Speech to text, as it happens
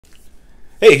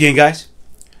Hey again, guys.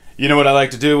 You know what I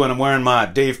like to do when I'm wearing my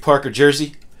Dave Parker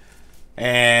jersey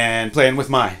and playing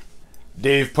with my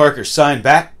Dave Parker signed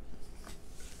bat?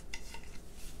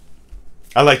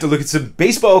 I like to look at some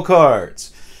baseball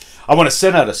cards. I want to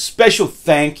send out a special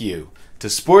thank you to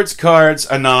Sports Cards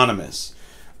Anonymous.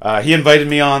 He invited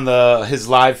me on his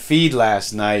live feed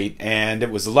last night, and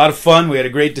it was a lot of fun. We had a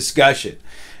great discussion,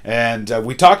 and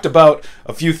we talked about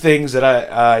a few things that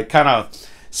I kind of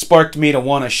sparked me to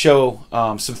want to show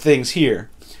some things here.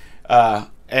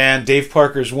 And Dave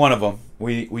Parker's one of them.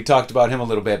 We talked about him a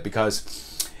little bit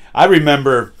because I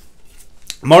remember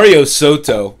Mario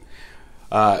Soto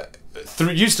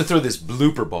used to throw this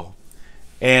blooper ball.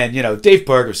 And, you know, Dave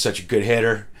Parker's such a good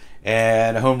hitter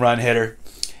and a home run hitter.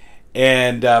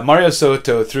 And Mario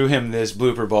Soto threw him this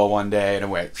blooper ball one day, and it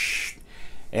went,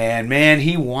 and man,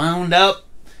 he wound up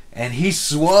and he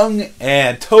swung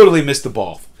and totally missed the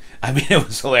ball. I mean, it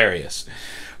was hilarious.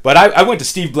 But I went to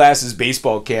Steve Blass's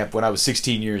baseball camp when I was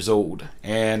 16 years old.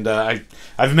 And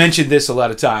I've mentioned this a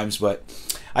lot of times, but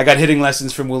I got hitting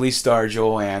lessons from Willie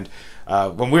Stargell. And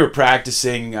when we were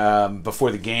practicing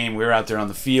before the game, we were out there on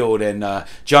the field, and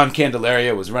John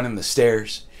Candelaria was running the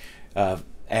stairs.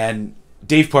 And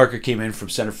Dave Parker came in from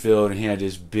center field, and he had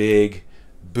his big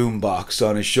boom box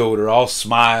on his shoulder, all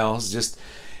smiles, just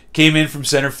came in from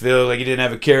center field like he didn't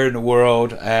have a care in the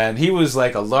world, and he was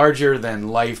like a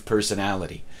larger-than-life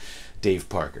personality, Dave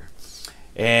Parker.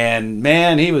 And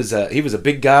man, he was a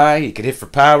big guy. He could hit for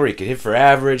power, he could hit for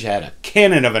average, had a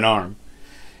cannon of an arm.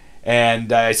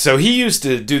 And so he used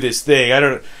to do this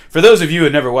thing. For those of you who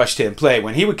had never watched him play,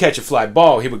 when he would catch a fly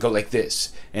ball, he would go like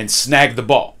this and snag the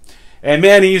ball. And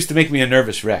man, he used to make me a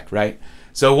nervous wreck, right?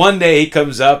 So one day he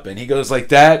comes up and he goes like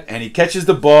that, and he catches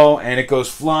the ball, and it goes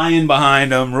flying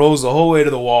behind him, rolls the whole way to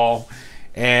the wall.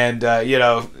 And, you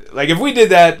know, like if we did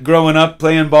that growing up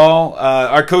playing ball,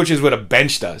 our coaches would have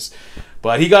benched us.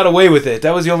 But he got away with it.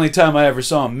 That was the only time I ever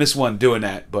saw him miss one doing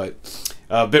that, but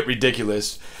a bit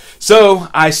ridiculous. So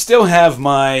I still have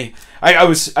my... I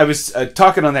was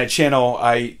talking on that channel.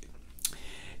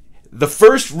 The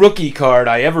first rookie card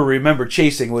I ever remember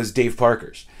chasing was Dave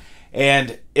Parker's.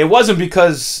 And it wasn't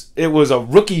because it was a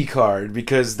rookie card,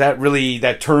 because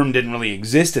that term didn't really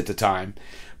exist at the time.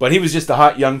 But he was just a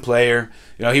hot young player.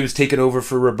 You know, he was taking over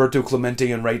for Roberto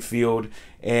Clemente in right field.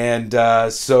 And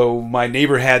so my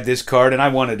neighbor had this card, and I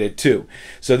wanted it too.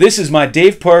 So this is my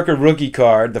Dave Parker rookie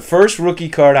card, the first rookie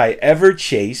card I ever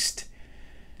chased.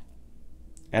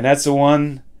 And that's the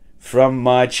one from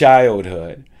my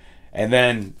childhood. And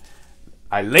then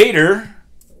I later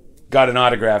got an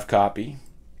autographed copy.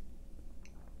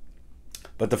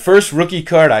 But the first rookie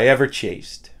card I ever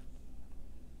chased.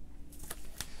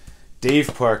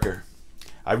 Dave Parker.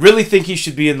 I really think he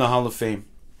should be in the Hall of Fame.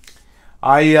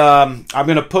 I'm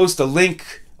going to post a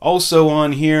link also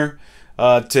on here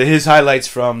to his highlights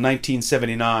from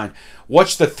 1979.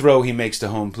 Watch the throw he makes to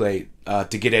home plate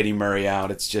to get Eddie Murray out.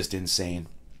 It's just insane.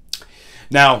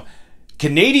 Now,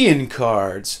 Canadian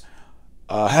Cards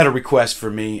had a request for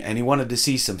me, and he wanted to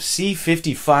see some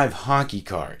C55 hockey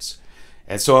cards.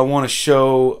 And so I want to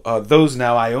show those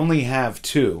now. I only have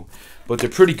two, but they're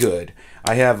pretty good.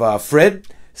 I have Fred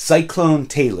Cyclone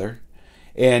Taylor,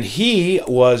 and he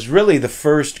was really the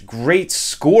first great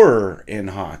scorer in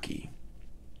hockey.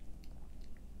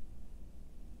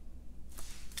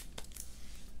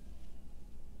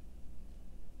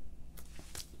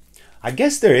 I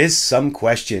guess there is some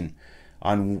question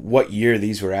on what year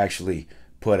these were actually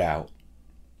put out.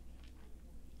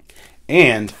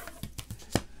 And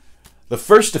the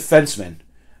first defenseman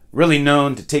really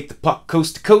known to take the puck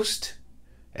coast to coast,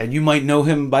 and you might know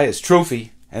him by his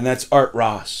trophy, and that's Art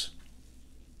Ross.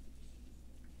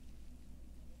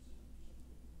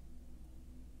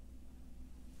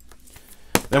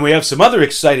 Then we have some other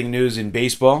exciting news in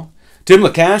baseball. Tim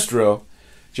LeCastro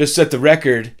just set the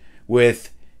record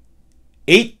with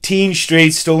 18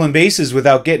 straight stolen bases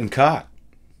without getting caught.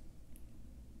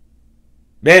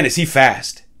 Man, is he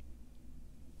fast.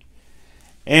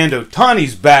 And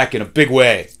Ohtani's back in a big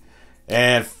way.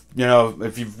 And, you know,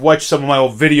 if you've watched some of my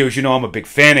old videos, you know I'm a big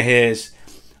fan of his.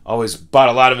 Always bought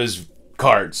a lot of his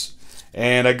cards.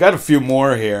 And I got a few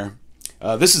more here.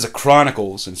 This is a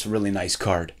Chronicles, and it's a really nice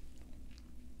card.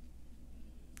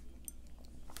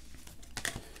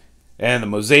 And the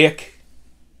Mosaic.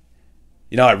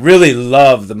 You know, I really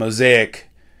love the Mosaic.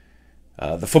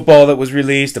 The football that was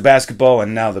released, the basketball,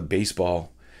 and now the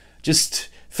baseball. Just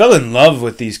fell in love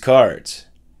with these cards.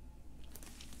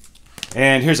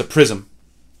 And here's a Prism.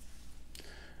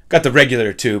 Got the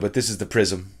regular too, but this is the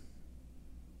Prism.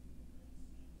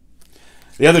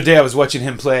 The other day I was watching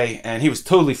him play, and he was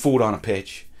totally fooled on a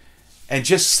pitch. and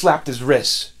just slapped his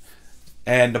wrist,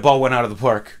 and the ball went out of the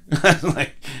park. I was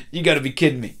like, you got to be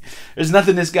kidding me. There's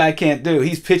nothing this guy can't do.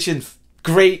 He's pitching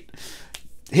great,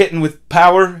 hitting with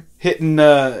power, hitting.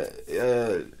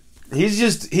 He's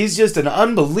just an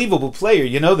unbelievable player.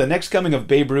 You know, the next coming of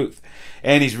Babe Ruth,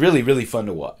 and he's really, really fun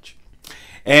to watch.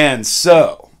 And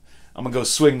so I'm gonna go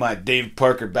swing my Dave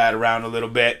Parker bat around a little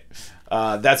bit.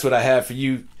 That's what I have for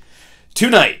you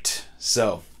tonight.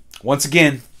 So once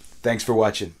again, thanks for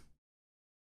watching.